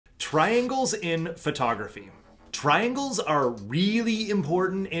Triangles in photography. Triangles are really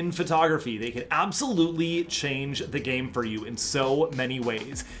important in photography. They can absolutely change the game for you in so many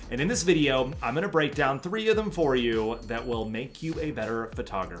ways. And in this video, I'm gonna break down 3 of them for you that will make you a better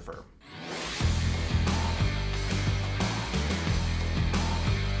photographer.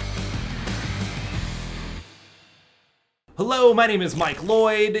 Hello, my name is Mike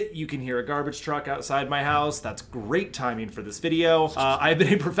Lloyd. You can hear a garbage truck outside my house. That's great timing for this video. I've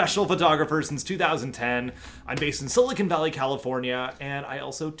been a professional photographer since 2010. I'm based in Silicon Valley, California, and I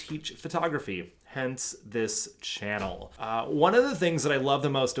also teach photography, hence this channel. One of the things that I love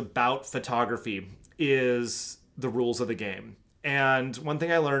the most about photography is the rules of the game. And one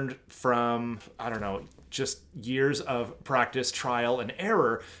thing I learned from, just years of practice, trial, and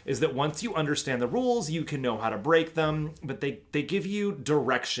error is that once you understand the rules, you can know how to break them, but they give you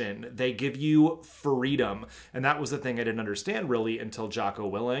direction, they give you freedom. And that was the thing I didn't understand really until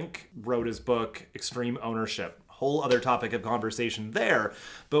Jocko Willink wrote his book, Extreme Ownership. Whole other topic of conversation there.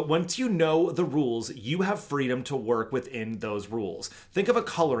 But once you know the rules, you have freedom to work within those rules. Think of a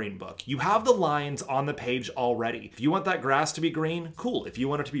coloring book. You have the lines on the page already. If you want that grass to be green, cool. If you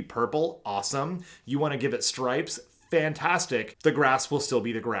want it to be purple, awesome. You want to give it stripes, fantastic. The grass will still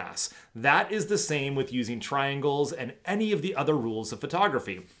be the grass. That is the same with using triangles and any of the other rules of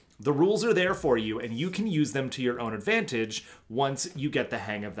photography. The rules are there for you, and you can use them to your own advantage once you get the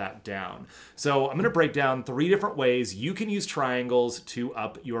hang of that down. So I'm going to break down 3 different ways you can use triangles to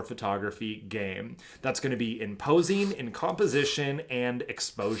up your photography game. That's going to be in posing, in composition, and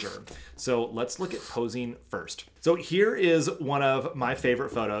exposure. So let's look at posing first. So here is one of my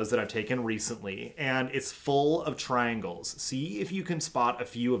favorite photos that I've taken recently, and it's full of triangles. See if you can spot a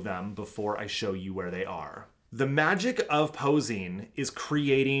few of them before I show you where they are. The magic of posing is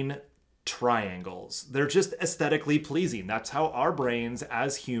creating triangles. They're just aesthetically pleasing. That's how our brains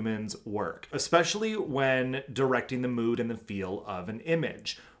as humans work, especially when directing the mood and the feel of an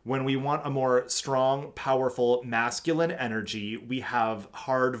image. When we want a more strong, powerful, masculine energy, we have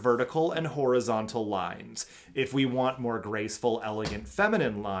hard vertical and horizontal lines. If we want more graceful, elegant,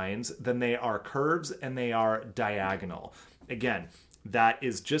 feminine lines, then they are curves and they are diagonal. Again, that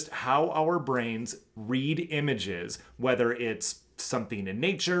is just how our brains read images, whether it's something in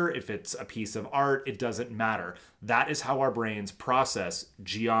nature, if it's a piece of art, it doesn't matter. That is how our brains process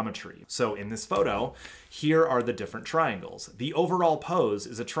geometry. So in this photo, here are the different triangles. The overall pose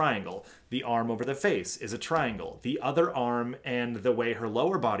is a triangle. The arm over the face is a triangle. The other arm and the way her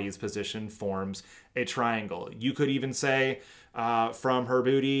lower body is positioned forms a triangle. You could even say from her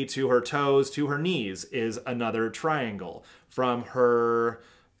booty to her toes to her knees is another triangle. From her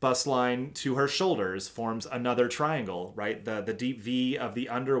bust line to her shoulders forms another triangle, right? The deep V of the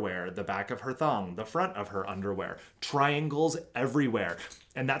underwear, the back of her thong, the front of her underwear. Triangles everywhere.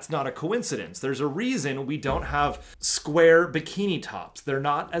 And that's not a coincidence. There's a reason we don't have square bikini tops. They're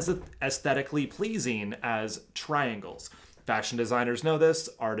not as aesthetically pleasing as triangles. Fashion designers know this,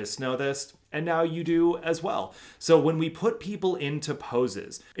 artists know this, and now you do as well. So when we put people into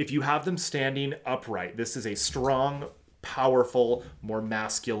poses, if you have them standing upright, this is a strong, powerful, more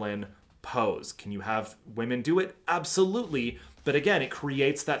masculine pose. Can you have women do it? Absolutely. But again, it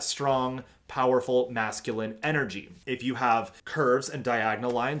creates that strong, powerful, masculine energy. If you have curves and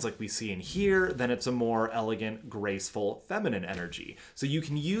diagonal lines like we see in here, then it's a more elegant, graceful, feminine energy. So you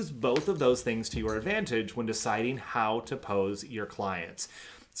can use both of those things to your advantage when deciding how to pose your clients.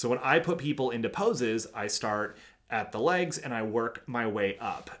 So when I put people into poses, I start at the legs and I work my way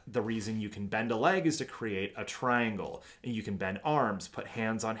up. The reason you can bend a leg is to create a triangle, and you can bend arms, put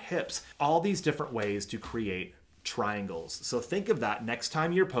hands on hips, all these different ways to create triangles. So think of that next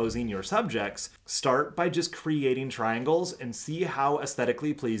time you're posing your subjects. Start by just creating triangles and see how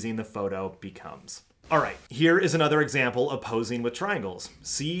aesthetically pleasing the photo becomes. All right, here is another example of posing with triangles.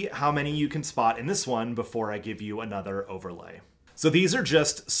 See how many you can spot in this one before I give you another overlay. So these are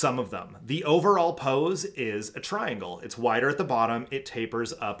just some of them. The overall pose is a triangle. It's wider at the bottom, it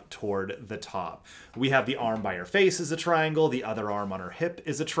tapers up toward the top. We have the arm by her face is a triangle, the other arm on her hip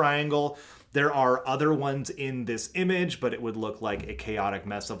is a triangle. There are other ones in this image, but it would look like a chaotic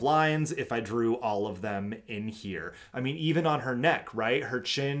mess of lines if I drew all of them in here. I mean, even on her neck, right? Her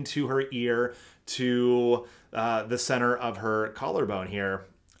chin to her ear to the center of her collarbone here,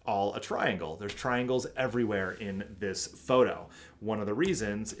 all a triangle. There's triangles everywhere in this photo. One of the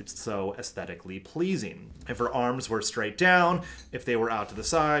reasons it's so aesthetically pleasing. If her arms were straight down, if they were out to the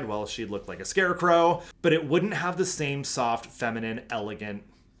side, well, she'd look like a scarecrow, but it wouldn't have the same soft, feminine, elegant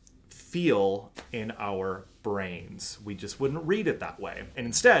feel in our brains. We just wouldn't read it that way. And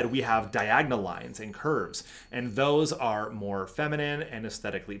instead, we have diagonal lines and curves, and those are more feminine and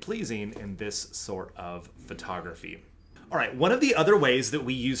aesthetically pleasing in this sort of photography. All right, one of the other ways that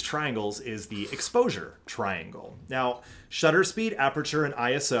we use triangles is the exposure triangle. Now, shutter speed, aperture, and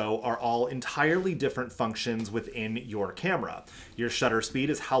ISO are all entirely different functions within your camera. Your shutter speed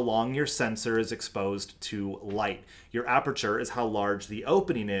is how long your sensor is exposed to light. Your aperture is how large the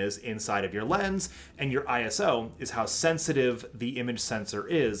opening is inside of your lens, and your ISO is how sensitive the image sensor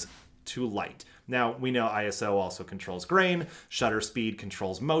is to light. Now, we know ISO also controls grain, shutter speed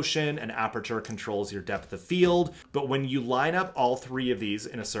controls motion, and aperture controls your depth of field. But when you line up all three of these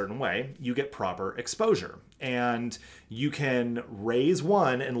in a certain way, you get proper exposure. And you can raise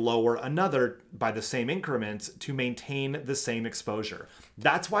one and lower another by the same increments to maintain the same exposure.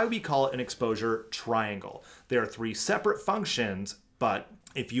 That's why we call it an exposure triangle. There are three separate functions, but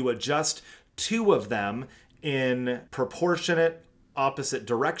if you adjust two of them in proportionate opposite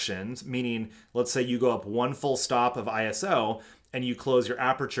directions, meaning let's say you go up one full stop of ISO and you close your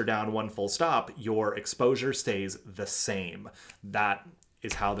aperture down one full stop, your exposure stays the same. That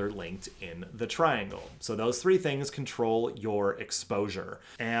is how they're linked in the triangle. So those three things control your exposure.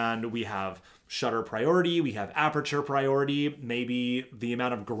 And we have shutter priority, we have aperture priority. Maybe the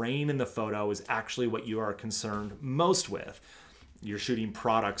amount of grain in the photo is actually what you are concerned most with. You're shooting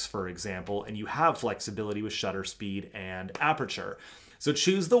products, for example, and you have flexibility with shutter speed and aperture. So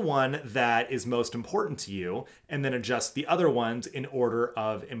choose the one that is most important to you and then adjust the other ones in order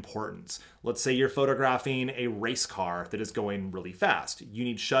of importance. Let's say you're photographing a race car that is going really fast. You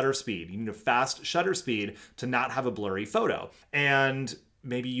need shutter speed. You need a fast shutter speed to not have a blurry photo. And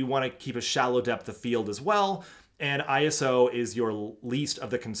maybe you want to keep a shallow depth of field as well. And ISO is your least of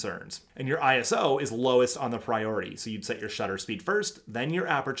the concerns. And your ISO is lowest on the priority. So you'd set your shutter speed first, then your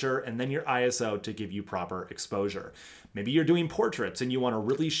aperture, and then your ISO to give you proper exposure. Maybe you're doing portraits and you want a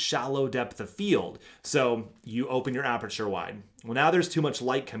really shallow depth of field. So you open your aperture wide. Well, now there's too much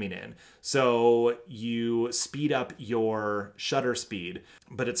light coming in. So you speed up your shutter speed,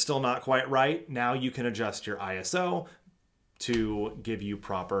 but it's still not quite right. Now you can adjust your ISO to give you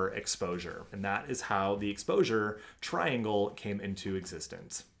proper exposure. And that is how the exposure triangle came into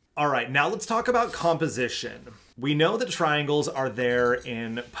existence. All right, now let's talk about composition. We know that triangles are there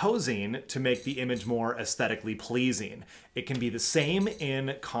in posing to make the image more aesthetically pleasing. It can be the same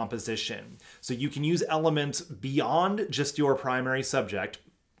in composition. So you can use elements beyond just your primary subject,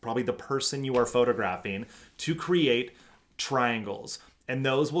 probably the person you are photographing, to create triangles. And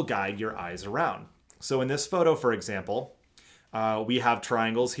those will guide your eyes around. So in this photo, for example, we have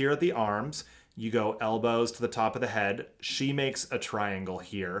triangles here at the arms. You go elbows to the top of the head. She makes a triangle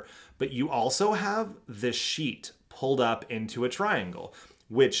here, but you also have this sheet pulled up into a triangle,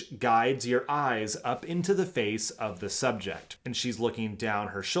 which guides your eyes up into the face of the subject. And she's looking down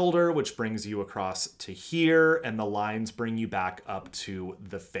her shoulder, which brings you across to here, and the lines bring you back up to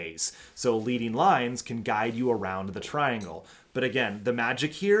the face. So leading lines can guide you around the triangle. But again, the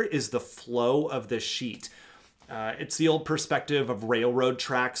magic here is the flow of the sheet. It's the old perspective of railroad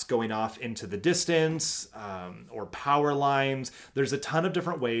tracks going off into the distance, or power lines. There's a ton of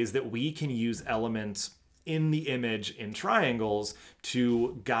different ways that we can use elements in the image in triangles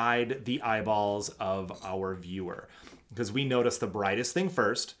to guide the eyeballs of our viewer. Because we notice the brightest thing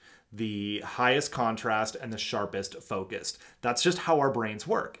first, the highest contrast, and the sharpest focused. That's just how our brains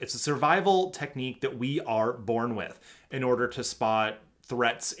work. It's a survival technique that we are born with in order to spot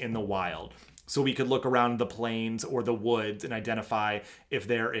threats in the wild. So we could look around the plains or the woods and identify if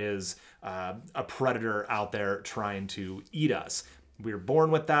there is a predator out there trying to eat us. We're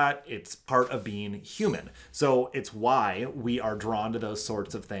born with that. It's part of being human. So it's why we are drawn to those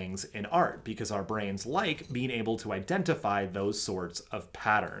sorts of things in art, because our brains like being able to identify those sorts of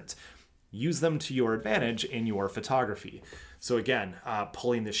patterns. Use them to your advantage in your photography. So again,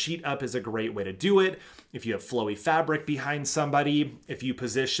 pulling the sheet up is a great way to do it. If you have flowy fabric behind somebody, if you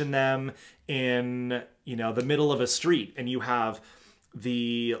position them in, the middle of a street and you have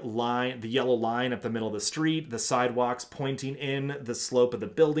the yellow line up the middle of the street, the sidewalks pointing in, the slope of the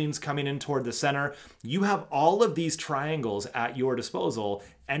buildings coming in toward the center, you have all of these triangles at your disposal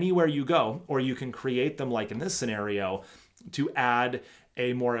anywhere you go, or you can create them like in this scenario to add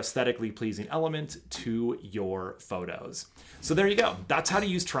a more aesthetically pleasing element to your photos. So there you go. That's how to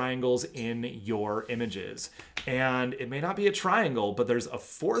use triangles in your images. And it may not be a triangle, but there's a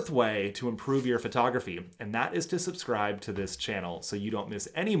fourth way to improve your photography, and that is to subscribe to this channel so you don't miss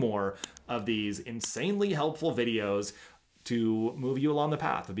any more of these insanely helpful videos to move you along the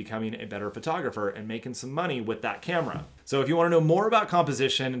path of becoming a better photographer and making some money with that camera. So if you want to know more about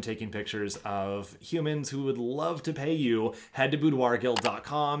composition and taking pictures of humans who would love to pay you, head to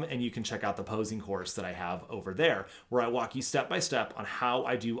boudoirguild.com and you can check out the posing course that I have over there, where I walk you step by step on how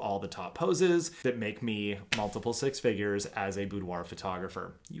I do all the top poses that make me multiple six figures as a boudoir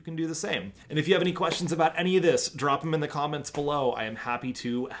photographer. You can do the same. And if you have any questions about any of this, drop them in the comments below. I am happy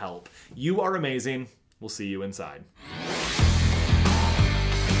to help. You are amazing. We'll see you inside.